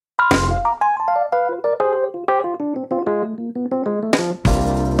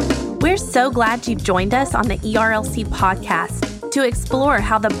so glad you've joined us on the ERLC podcast to explore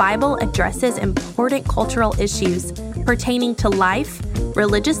how the Bible addresses important cultural issues pertaining to life,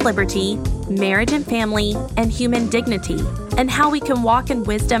 religious liberty, marriage and family, and human dignity, and how we can walk in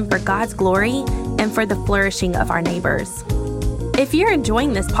wisdom for God's glory and for the flourishing of our neighbors. If you're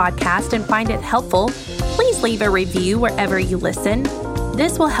enjoying this podcast and find it helpful, please leave a review wherever you listen.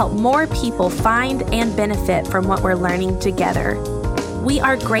 This will help more people find and benefit from what we're learning together. We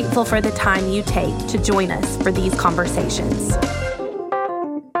are grateful for the time you take to join us for these conversations.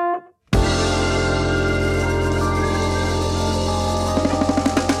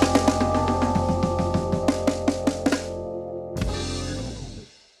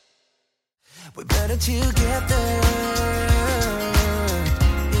 We're better together.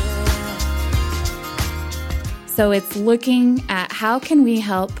 So it's looking at how can we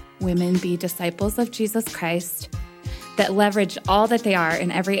help women be disciples of Jesus Christ that leverage all that they are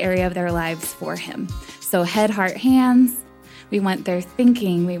in every area of their lives for Him. So head, heart, hands. We want their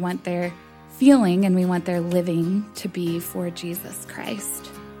thinking, we want their feeling, and we want their living to be for Jesus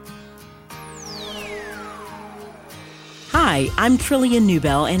Christ. Hi, I'm Trillian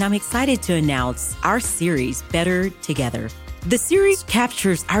Newbell, and I'm excited to announce our series, Better Together. The series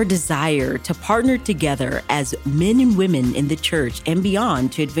captures our desire to partner together as men and women in the church and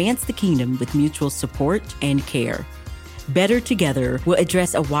beyond to advance the kingdom with mutual support and care. Better Together will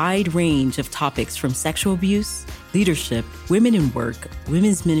address a wide range of topics from sexual abuse, leadership, women in work,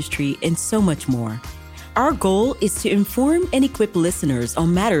 women's ministry, and so much more. Our goal is to inform and equip listeners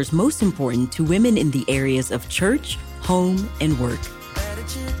on matters most important to women in the areas of church, home, and work. Better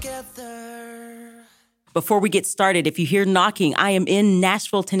together. Before we get started, if you hear knocking, I am in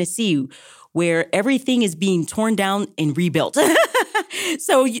Nashville, Tennessee, where everything is being torn down and rebuilt.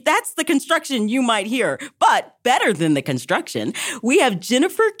 So that's the construction you might hear. But better than the construction, we have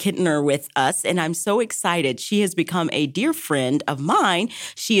Jennifer Kintner with us, and I'm so excited. She has become a dear friend of mine.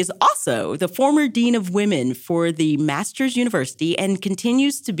 She is also the former Dean of Women for the Masters University and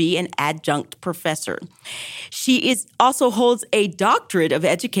continues to be an adjunct professor. She also holds a doctorate of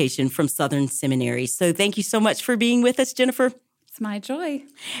education from Southern Seminary. So thank you so much for being with us, Jennifer. It's my joy.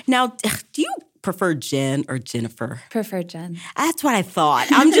 Now, do you prefer Jen or Jennifer? Prefer Jen. That's what I thought.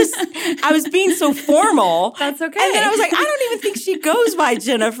 I was being so formal. That's okay. And then I was like, I don't even think she goes by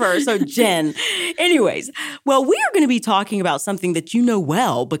Jennifer. So Jen. Anyways, well, we are going to be talking about something that you know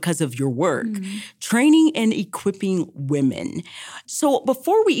well because of your work, training and equipping women. So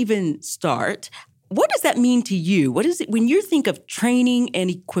before we even start, what does that mean to you? What is it when you think of training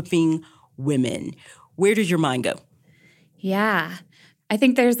and equipping women? Where does your mind go? Yeah. I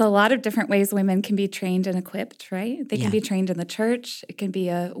think there's a lot of different ways women can be trained and equipped, right? They can be trained in the church. It can be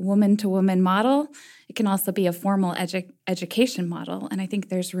a woman-to-woman model. It can also be a formal education model, and I think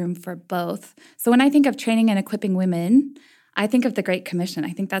there's room for both. So when I think of training and equipping women, I think of the Great Commission.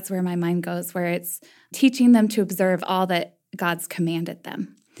 I think that's where my mind goes, where it's teaching them to observe all that God's commanded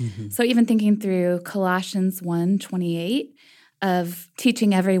them. Mm-hmm. So even thinking through Colossians 1:28 of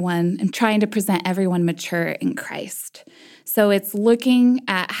teaching everyone and trying to present everyone mature in Christ. So it's looking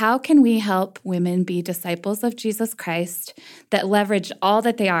at how can we help women be disciples of Jesus Christ that leverage all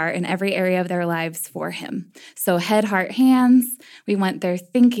that they are in every area of their lives for Him. So head, heart, hands, we want their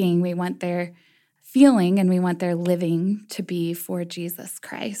thinking, we want their feeling, and we want their living to be for Jesus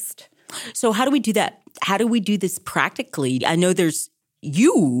Christ. So how do we do that? How do we do this practically? I know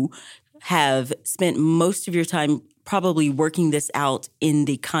you have spent most of your time probably working this out in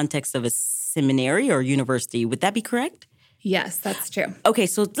the context of a seminary or university. Would that be correct? Yes, that's true. Okay,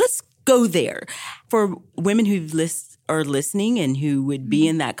 so let's go there. For women who are listening and who would be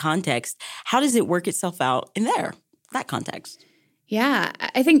in that context, how does it work itself out in that context? Yeah,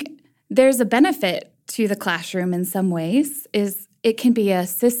 I think there's a benefit to the classroom in some ways, is it can be a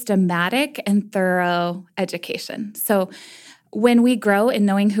systematic and thorough education. So when we grow in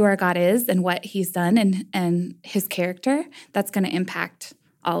knowing who our God is and what He's done and His character, that's going to impact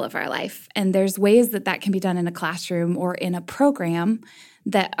all of our life. And there's ways that can be done in a classroom or in a program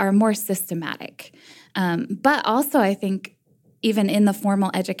that are more systematic. But also, I think even in the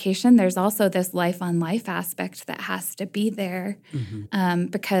formal education, there's also this life-on-life aspect that has to be there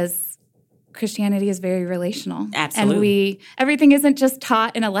because Christianity is very relational. Absolutely. And everything isn't just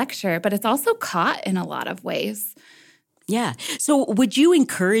taught in a lecture, but it's also caught in a lot of ways. Yeah. So would you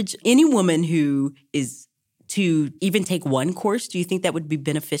encourage any woman who is to even take one course? Do you think that would be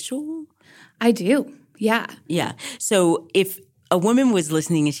beneficial? I do. Yeah. Yeah. So if a woman was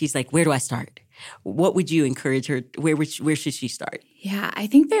listening and she's like, where do I start? what would you encourage her? Where should she start? Yeah, I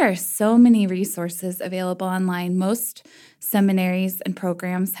think there are so many resources available online. Most seminaries and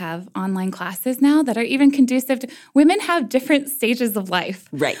programs have online classes now that are even conducive to women have different stages of life.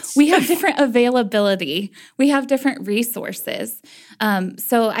 Right. We have different availability. We have different resources.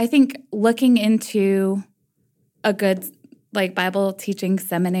 So I think looking into a good Bible teaching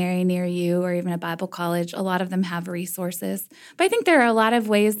seminary near you or even a Bible college, a lot of them have resources. But I think there are a lot of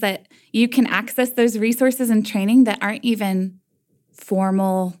ways that you can access those resources and training that aren't even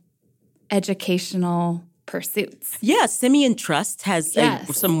formal educational pursuits. Yeah, Simeon Trust has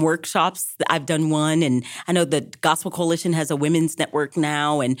some workshops. I've done one, and I know the Gospel Coalition has a women's network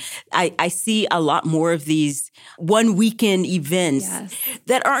now, and I see a lot more of these one weekend events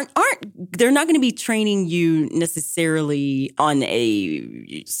that they're not going to be training you necessarily on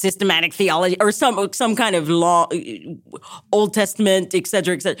a systematic theology or some kind of law, Old Testament, et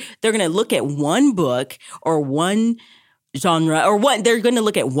cetera, et cetera. They're going to look at one book or one genre or they're going to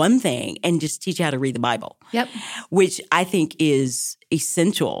look at one thing and just teach you how to read the Bible. Yep. Which I think is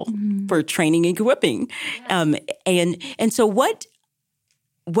essential for training and equipping. And so what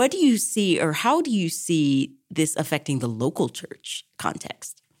do you see, or how do you see this affecting the local church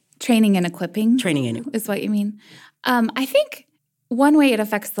context? Training and equipping? Training and equipping. Is what you mean. I think one way it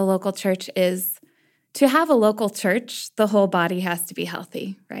affects the local church is to have a local church, the whole body has to be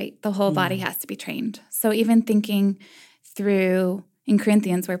healthy, right? The whole body has to be trained. So even thinking through in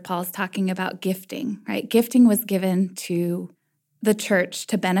Corinthians where Paul's talking about gifting, right? Gifting was given to the church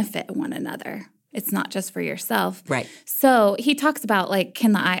to benefit one another. It's not just for yourself. Right. So he talks about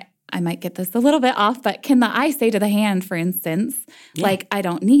can the eye, I might get this a little bit off, but can the eye say to the hand, for instance, I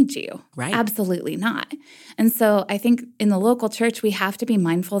don't need you? Right. Absolutely not. And so I think in the local church, we have to be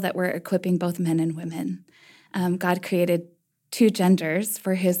mindful that we're equipping both men and women. God created two genders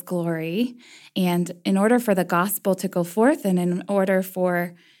for his glory. And in order for the gospel to go forth and in order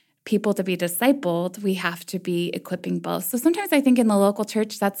for people to be discipled, we have to be equipping both. So sometimes I think in the local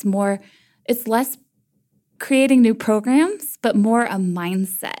church, it's less creating new programs, but more a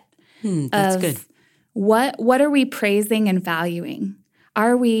mindset that's of good. What are we praising and valuing?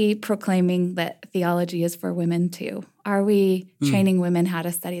 Are we proclaiming that theology is for women too? Are we training women how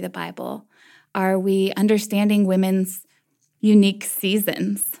to study the Bible? Are we understanding women's unique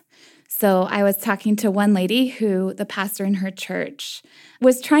seasons? So I was talking to one lady who, the pastor in her church,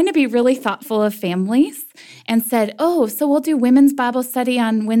 was trying to be really thoughtful of families and said, so we'll do women's Bible study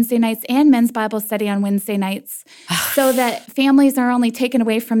on Wednesday nights and men's Bible study on Wednesday nights so that families are only taken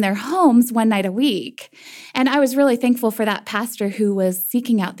away from their homes one night a week. And I was really thankful for that pastor who was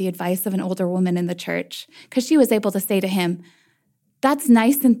seeking out the advice of an older woman in the church because she was able to say to him, that's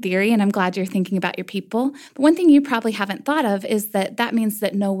nice in theory, and I'm glad you're thinking about your people. But one thing you probably haven't thought of is that means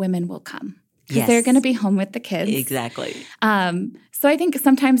that no women will come because they're going to be home with the kids. Exactly. So I think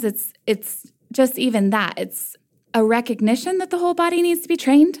sometimes it's just even that. It's a recognition that the whole body needs to be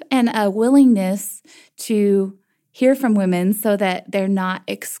trained and a willingness to hear from women so that they're not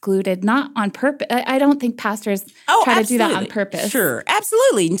excluded, not on purpose. I don't think pastors try to do that on purpose. Sure,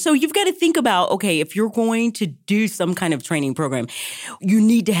 absolutely. And so you've got to think about, okay, if you're going to do some kind of training program, you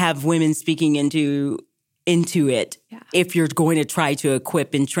need to have women speaking into it if you're going to try to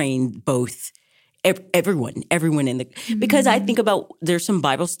equip and train both everyone in the, because I think about there's some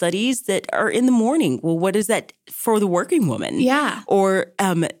Bible studies that are in the morning. Well, what is that for the working woman? Yeah. Or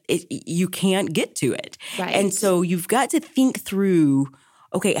you can't get to it. Right. And so you've got to think through,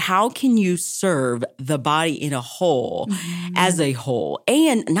 okay, how can you serve the body in a whole as a whole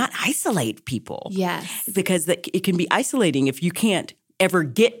and not isolate people? Yes. Because it can be isolating if you can't ever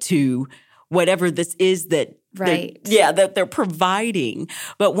get to whatever this is that that they're providing.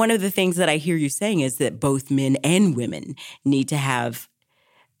 But one of the things that I hear you saying is that both men and women need to have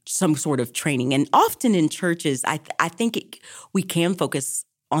some sort of training. And often in churches, I think we can focus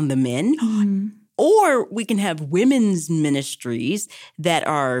on the men, or we can have women's ministries that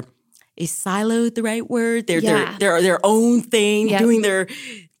are, is siloed the right word? They're their own thing, doing they're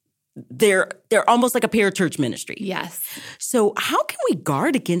almost like a parachurch ministry. Yes. So how can we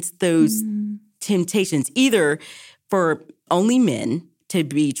guard against those temptations, either for only men to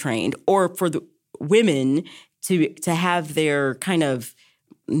be trained or for the women to have their kind of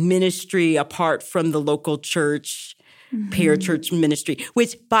ministry apart from the local church, parachurch ministry,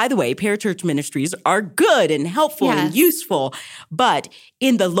 which, by the way, parachurch ministries are good and helpful and useful. But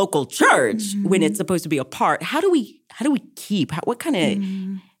in the local church, when it's supposed to be apart, how do we keep, what kind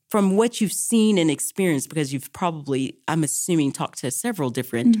of... From what you've seen and experienced, because you've probably, I'm assuming, talked to several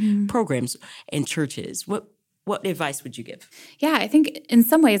different programs and churches, what What advice would you give? Yeah, I think in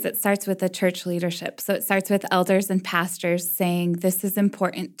some ways it starts with the church leadership. So it starts with elders and pastors saying, this is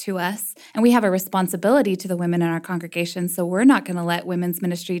important to us. And we have a responsibility to the women in our congregation. So we're not going to let women's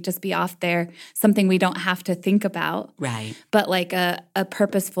ministry just be off there, something we don't have to think about. Right. But like a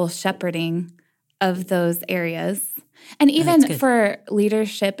purposeful shepherding of those areas. And even for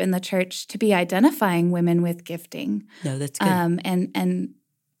leadership in the church to be identifying women with gifting. No, that's good. And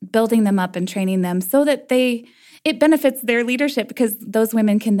building them up and training them so that it benefits their leadership, because those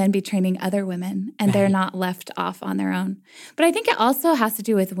women can then be training other women and they're not left off on their own. But I think it also has to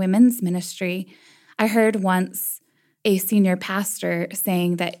do with women's ministry. I heard once a senior pastor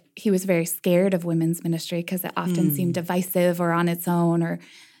saying that he was very scared of women's ministry because it often seemed divisive or on its own or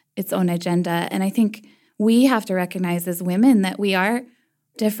its own agenda. And I think we have to recognize as women that we are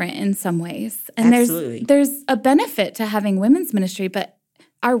different in some ways. And there's a benefit to having women's ministry, but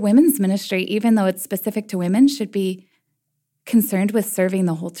our women's ministry, even though it's specific to women, should be concerned with serving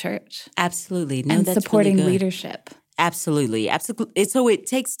the whole church. Absolutely. No, and that's supporting really good. leadership. Absolutely. Absolutely. So it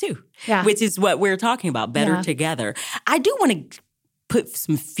takes two, Yeah. which is what we're talking about, better together. I do want to put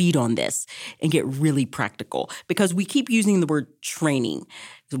some feet on this and get really practical, because we keep using the word training.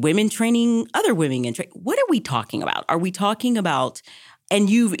 Women training other women and what are we talking about? Are we talking about, and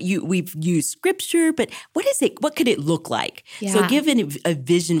we've used scripture, but what is it? What could it look like? Yeah. So give a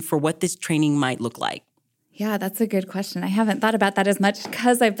vision for what this training might look like. Yeah, that's a good question. I haven't thought about that as much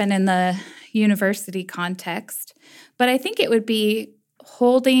because I've been in the university context. But I think it would be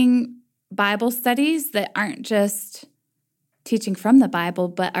holding Bible studies that aren't just teaching from the Bible,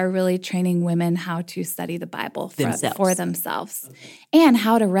 but are really training women how to study the Bible for themselves and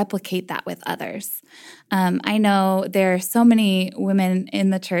how to replicate that with others. I know there are so many women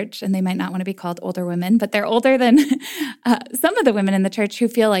in the church, and they might not want to be called older women, but they're older than some of the women in the church who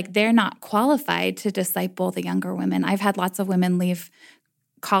feel like they're not qualified to disciple the younger women. I've had lots of women leave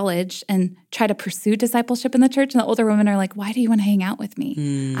college and try to pursue discipleship in the church, and the older women are like, why do you want to hang out with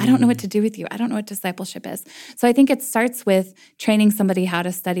me? I don't know what to do with you. I don't know what discipleship is. So I think it starts with training somebody how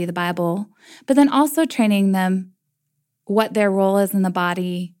to study the Bible, but then also training them what their role is in the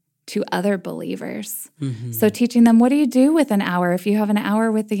body to other believers. Mm-hmm. So teaching them, what do you do with an hour? If you have an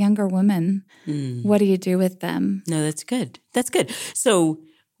hour with the younger woman, what do you do with them? No, that's good. That's good. So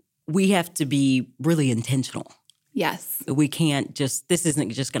we have to be really intentional. Yes. We can't this isn't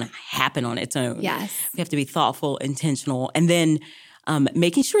just going to happen on its own. Yes. We have to be thoughtful, intentional, and then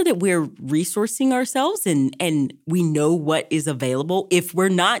making sure that we're resourcing ourselves and we know what is available. If we're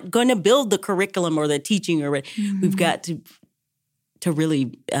not going to build the curriculum or the teaching, we've got to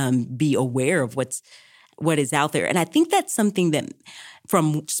really be aware of what is out there. And I think that's something that,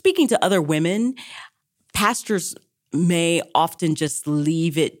 from speaking to other women, pastors may often just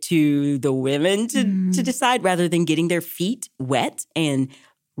leave it to the women to decide rather than getting their feet wet and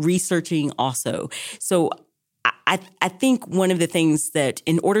researching also. So I think one of the things that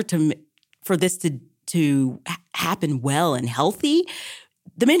in order for this to happen well and healthy,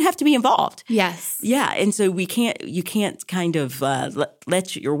 the men have to be involved. Yes. Yeah. And so you can't kind of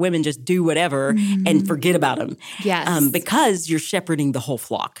let your women just do whatever and forget about them. Yes. Because you're shepherding the whole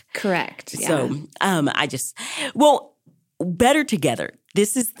flock. Correct. Yeah. So better together.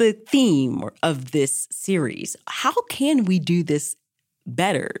 This is the theme of this series. How can we do this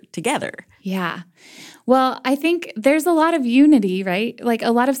better together? Yeah. Well, I think there's a lot of unity, right? Like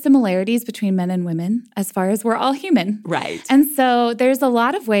a lot of similarities between men and women as far as we're all human. Right. And so there's a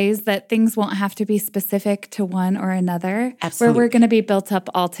lot of ways that things won't have to be specific to one or another. Absolutely. Where we're going to be built up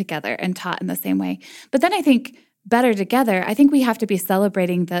all together and taught in the same way. But then I think better together, I think we have to be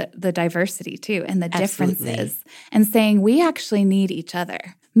celebrating the diversity too and the differences and saying we actually need each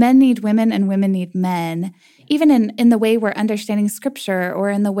other. Men need women and women need men, even in the way we're understanding scripture or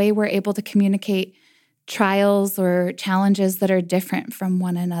in the way we're able to communicate trials or challenges that are different from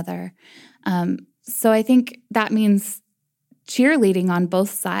one another. So I think that means cheerleading on both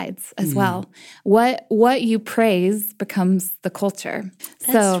sides as well. What you praise becomes the culture.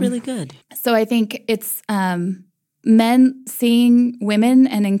 That's really good. So I think it's men seeing women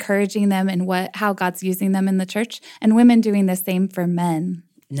and encouraging them in how God's using them in the church, and women doing the same for men.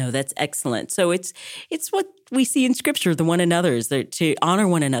 No, that's excellent. So it's what we see in Scripture, the one another's, to honor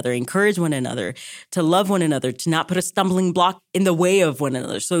one another, encourage one another, to love one another, to not put a stumbling block in the way of one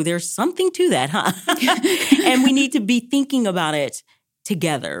another. So there's something to that, huh? And we need to be thinking about it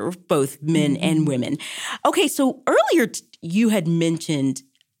together, both men and women. Okay, so earlier you had mentioned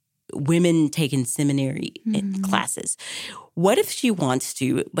women taking seminary classes. What if she wants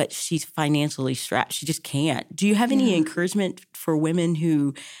to, but she's financially strapped? She just can't. Do you have any encouragement for women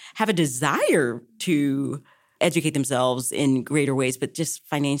who have a desire to educate themselves in greater ways, but just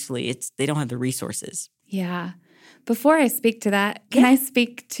financially, they don't have the resources. Yeah. Before I speak to that, can I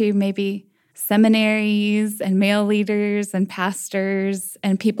speak to maybe seminaries and male leaders and pastors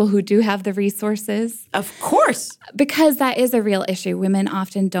and people who do have the resources? Of course. Because that is a real issue. Women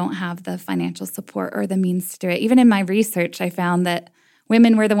often don't have the financial support or the means to do it. Even in my research, I found that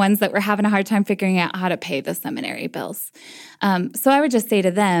women were the ones that were having a hard time figuring out how to pay the seminary bills. So I would just say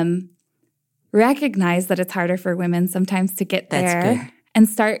to them, recognize that it's harder for women sometimes to get there and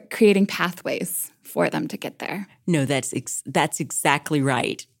start creating pathways for them to get there. No, that's exactly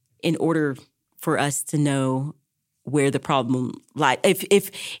right. In order for us to know where the problem lies.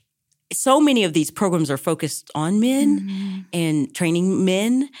 If so many of these programs are focused on men and training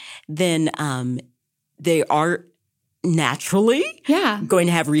men, then they are naturally going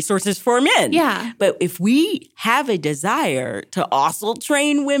to have resources for men. Yeah. But if we have a desire to also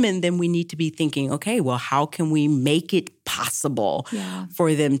train women, then we need to be thinking, okay, well, how can we make it possible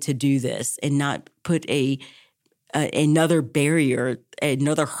for them to do this and not put another barrier,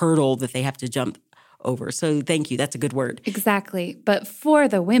 another hurdle that they have to jump over. So thank you. That's a good word. Exactly. But for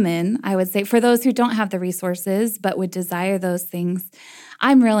the women, I would say, for those who don't have the resources but would desire those things,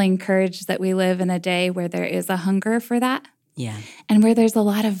 I'm really encouraged that we live in a day where there is a hunger for that. Yeah. And where there's a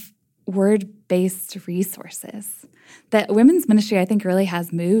lot of word-based resources. That women's ministry, I think, really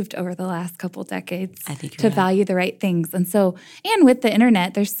has moved over the last couple decades to value the right things. And so, and with the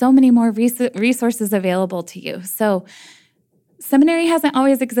internet, there's so many more resources available to you. So seminary hasn't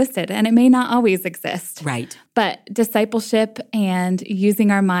always existed, and it may not always exist. Right. But discipleship and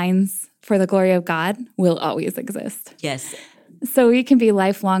using our minds for the glory of God will always exist. Yes. So we can be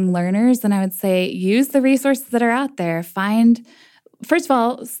lifelong learners, and I would say use the resources that are out there. First of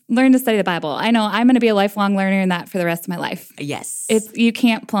all, learn to study the Bible. I know I'm going to be a lifelong learner in that for the rest of my life. Yes. You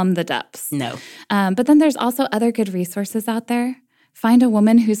can't plumb the depths. No. But then there's also other good resources out there. Find a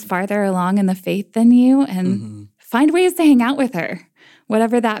woman who's farther along in the faith than you and find ways to hang out with her,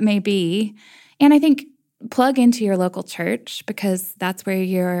 whatever that may be. And I think plug into your local church because that's where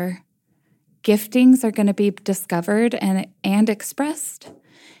your giftings are going to be discovered and expressed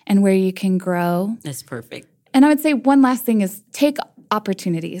and where you can grow. That's perfect. And I would say one last thing is take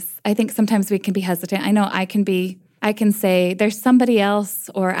opportunities. I think sometimes we can be hesitant. I know I can say there's somebody else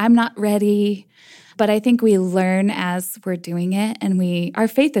or I'm not ready. But I think we learn as we're doing it and our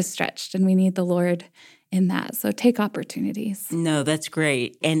faith is stretched and we need the Lord in that. So take opportunities. No, that's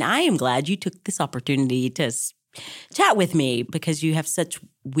great. And I am glad you took this opportunity to chat with me because you have such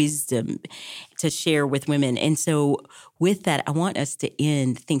wisdom to share with women. And so with that, I want us to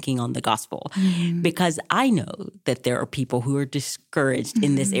end thinking on the gospel because I know that there are people who are discouraged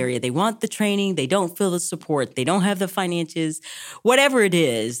in this area. They want the training. They don't feel the support. They don't have the finances. Whatever it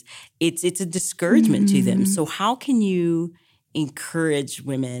is, it's a discouragement to them. So how can you encourage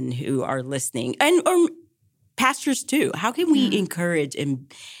women who are listening or pastors too? How can we encourage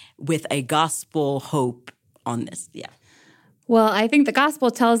with a gospel hope on this? Yeah. Well, I think the gospel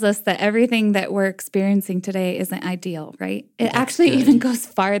tells us that everything that we're experiencing today isn't ideal, right? It actually even goes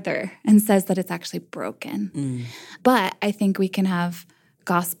farther and says that it's actually broken. But I think we can have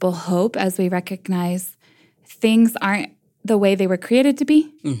gospel hope as we recognize things aren't the way they were created to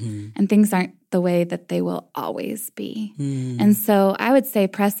be, and things aren't the way that they will always be. And so I would say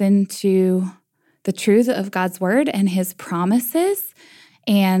press into the truth of God's word and his promises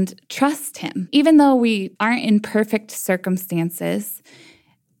and trust him. Even though we aren't in perfect circumstances,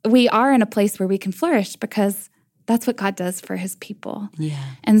 we are in a place where we can flourish because that's what God does for his people. Yeah.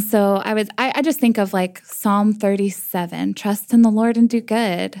 And so I just think of like Psalm 37, trust in the Lord and do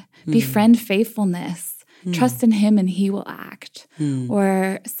good, befriend faithfulness, trust in him and he will act.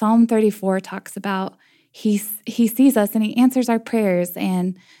 Or Psalm 34 talks about he sees us and he answers our prayers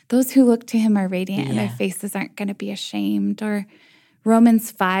and those who look to him are radiant and their faces aren't going to be ashamed. Or Romans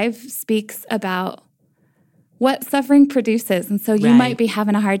 5 speaks about what suffering produces. And so you might be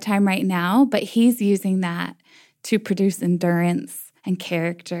having a hard time right now, but he's using that to produce endurance and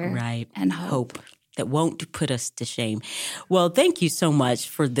character and hope. That won't put us to shame. Well, thank you so much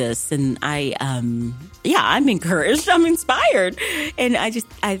for this. And I'm encouraged. I'm inspired. And I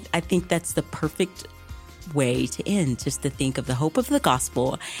think that's the perfect way to end, just to think of the hope of the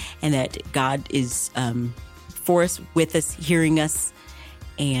gospel and that God is for us, with us, hearing us,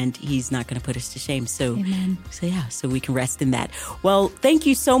 and he's not going to put us to shame. So, Amen. So we can rest in that. Well, thank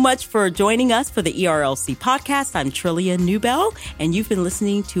you so much for joining us for the ERLC podcast. I'm Trillia Newbell, and you've been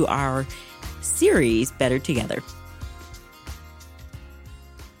listening to our series, Better Together.